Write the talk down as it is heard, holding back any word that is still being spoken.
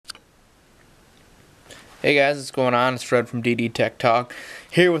Hey guys, what's going on? It's Fred from DD Tech Talk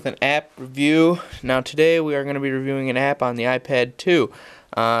here with an app review. Now today we are going to be reviewing an app on the iPad 2.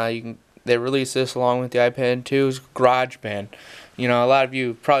 They released this along with the iPad 2's GarageBand. You know, a lot of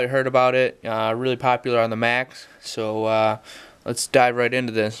you probably heard about it. Really popular on the Macs. So let's dive right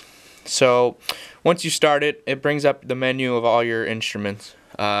into this. So once you start it, it brings up the menu of all your instruments.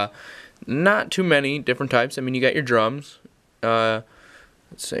 Not too many different types. I mean, you got your drums. Let's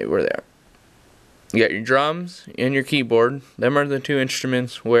see where they are. You got your drums and your keyboard. Them are the two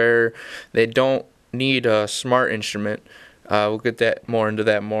instruments where they don't need a smart instrument. We'll get into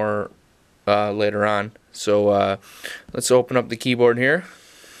that more later on. So let's open up the keyboard here.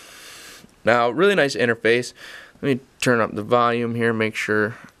 Now, really nice interface. Let me turn up the volume here, make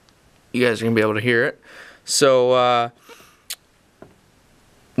sure you guys are going to be able to hear it. So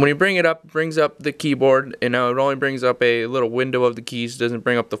when you bring it up, it brings up the keyboard, and now it only brings up a little window of the keys. It doesn't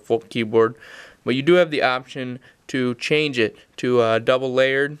bring up the full keyboard. But you do have the option to change it to double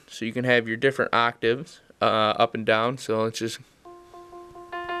layered, so you can have your different octaves up and down. So let's just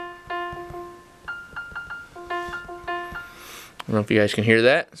I don't know if you guys can hear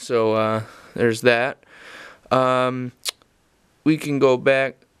that. So there's that. We can go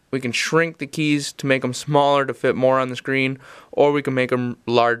back. We can shrink the keys to make them smaller to fit more on the screen, or we can make them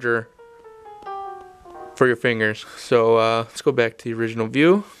larger for your fingers. So let's go back to the original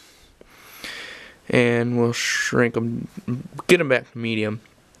view. And we'll shrink them, get them back to medium.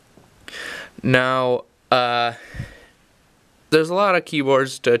 Now, there's a lot of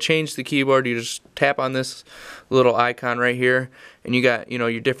keyboards. To change the keyboard, you just tap on this little icon right here, and you got,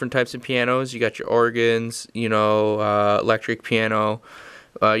 your different types of pianos. You got your organs, electric piano.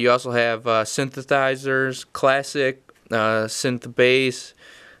 You also have synthesizers, classic, synth bass,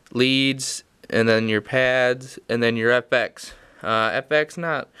 leads, and then your pads, and then your FX. FX,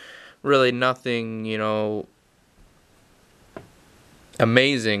 not really nothing,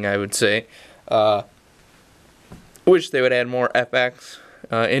 amazing, I would say. Wish they would add more FX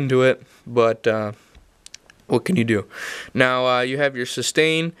into it, but what can you do? Now you have your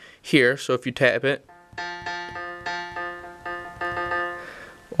sustain here, so if you tap it,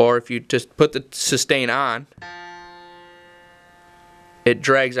 or if you just put the sustain on, it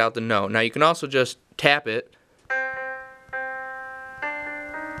drags out the note. Now you can also just tap it,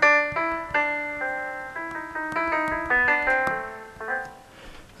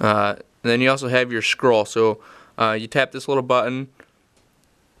 then you also have your scroll. So you tap this little button,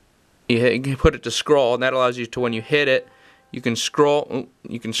 you put it to scroll, and that allows you to, when you hit it, you can scroll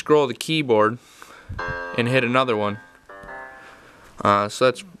the keyboard and hit another one. So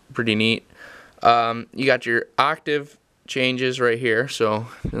that's pretty neat. You got your octave changes right here. So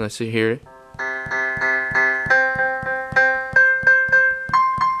let's see here.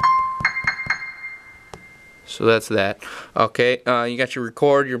 So that's that. Okay, you got your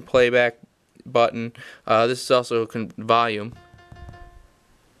record, your playback button. This is also volume.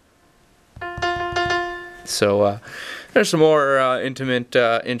 So there's some more intimate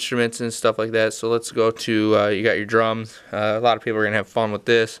instruments and stuff like that. So let's go to, you got your drums. A lot of people are going to have fun with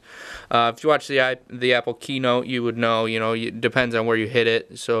this. If you watch the Apple keynote, you would know, it depends on where you hit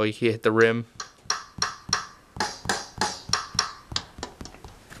it. So you hit the rim.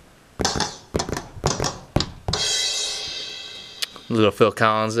 Little Phil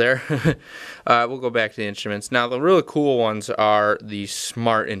Collins there. We'll go back to the instruments. Now, the really cool ones are the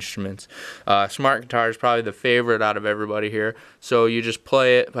smart instruments. Smart guitar is probably the favorite out of everybody here. So you just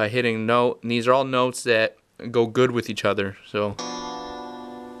play it by hitting a note, and these are all notes that go good with each other. So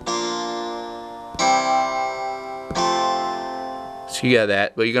you got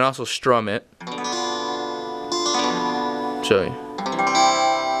that, but you can also strum it. So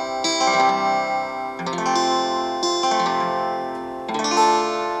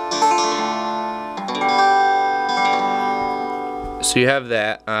So you have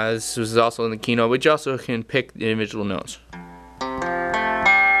that. This was also in the keynote, but you also can pick the individual notes.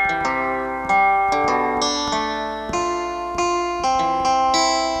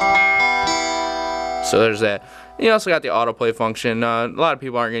 So there's that. You also got the autoplay function. A lot of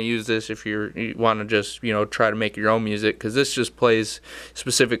people aren't going to use this if you want to just try to make your own music, because this just plays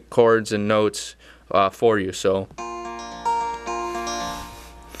specific chords and notes for you. So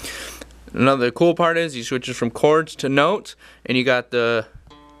another cool part is you switch it from chords to notes, and you got you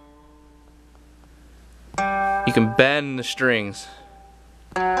can bend the strings.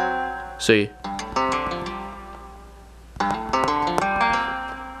 So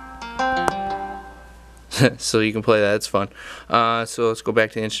so you can play that. It's fun. So let's go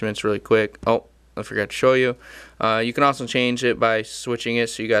back to the instruments really quick. Oh, I forgot to show you. You can also change it by switching it.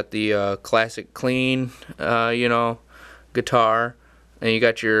 So you got the classic clean, you know, guitar, and you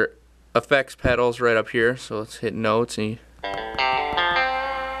got your effects pedals right up here. So let's hit notes and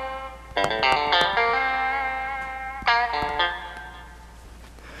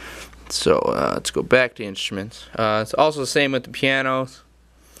so let's go back to instruments. It's also the same with the pianos.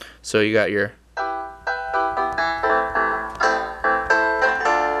 So you got your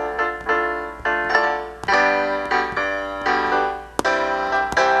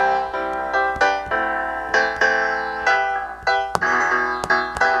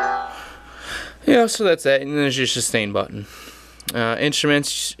so that's that, and then there's your sustain button.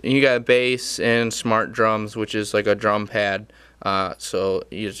 Instruments, you got bass and smart drums, which is like a drum pad. So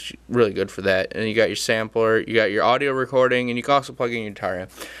it's really good for that. And you got your sampler, you got your audio recording, and you can also plug in your guitar in.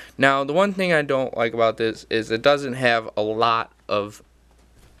 Now, the one thing I don't like about this is it doesn't have a lot of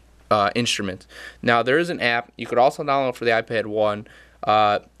instruments. Now, there is an app you could also download for the iPad 1.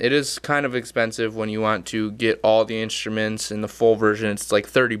 It is kind of expensive when you want to get all the instruments in the full version. It's like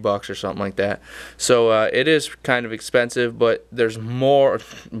 $30 or something like that. So it is kind of expensive, but there's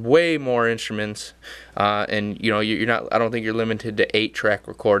way more instruments, and you know you're not. I don't think you're limited to 8-track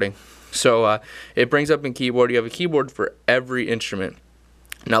recording. So it brings up in keyboard. You have a keyboard for every instrument.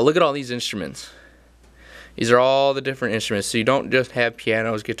 Now look at all these instruments. These are all the different instruments. So you don't just have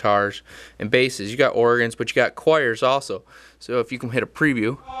pianos, guitars, and basses. You got organs, but you got choirs also. So if you can hit a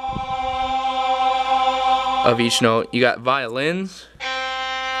preview of each note, you got violins.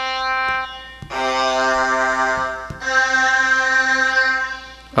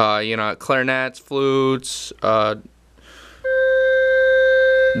 You know, clarinets, flutes,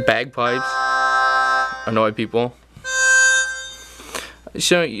 bagpipes, annoy people.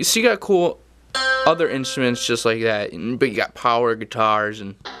 So you got cool other instruments just like that, but you got power guitars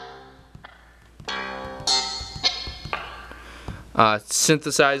and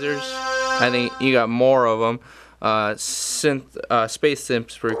synthesizers. I think you got more of them. Space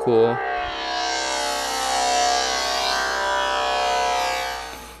synth's pretty cool.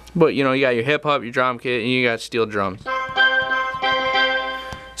 But you know, you got your hip hop, your drum kit, and you got steel drums.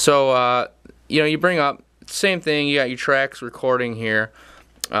 So you know, you bring up same thing. You got your tracks recording here.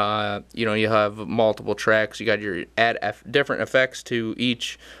 You know, you have multiple tracks. You got your different effects to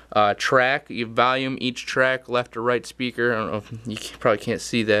each track. You volume each track, left or right speaker. I don't know if you probably can't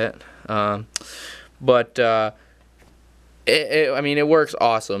see that, but I mean, it works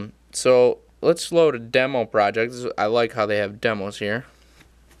awesome. So let's load a demo project. I like how they have demos here.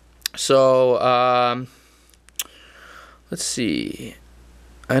 So let's see.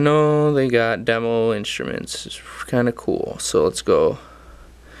 I know they got demo instruments. It's kind of cool. So let's go.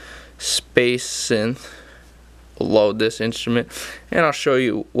 Space synth. We'll load this instrument and I'll show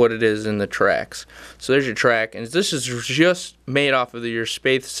you what it is in the tracks. So there's your track, and this is just made off of your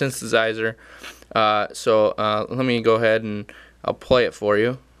space synthesizer. So let me go ahead and I'll play it for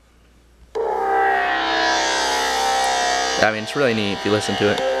you. I mean, it's really neat if you listen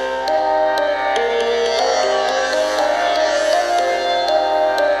to it.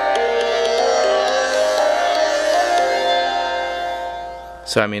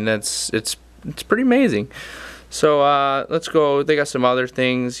 So I mean, it's pretty amazing. So let's go. They got some other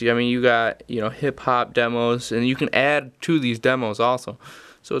things. I mean, you got, you know, hip hop demos, and you can add to these demos also.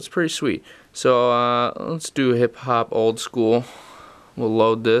 So it's pretty sweet. So let's do hip hop old school. We'll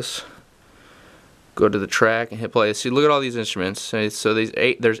load this. Go to the track and hit play. See, look at all these instruments. So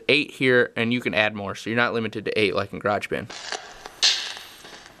there's 8 here, and you can add more. So you're not limited to 8 like in GarageBand.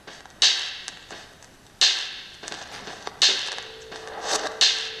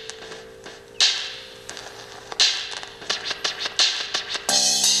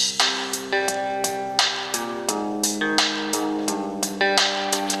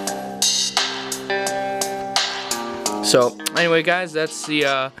 So anyway, guys, that's the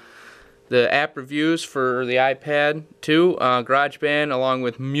app reviews for the iPad 2, GarageBand, along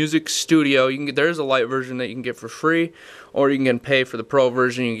with Music Studio. You can get, there's a light version that you can get for free, or you can pay for the pro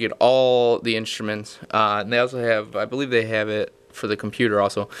version. You can get all the instruments. And they also have, I believe they have it for the computer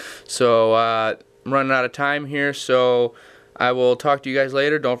also. So I'm running out of time here, so I will talk to you guys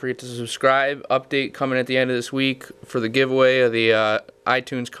later. Don't forget to subscribe. Update coming at the end of this week for the giveaway of the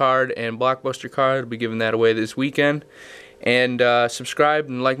iTunes card and Blockbuster card. I'll be giving that away this weekend. And subscribe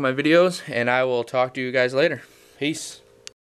and like my videos, and I will talk to you guys later. Peace.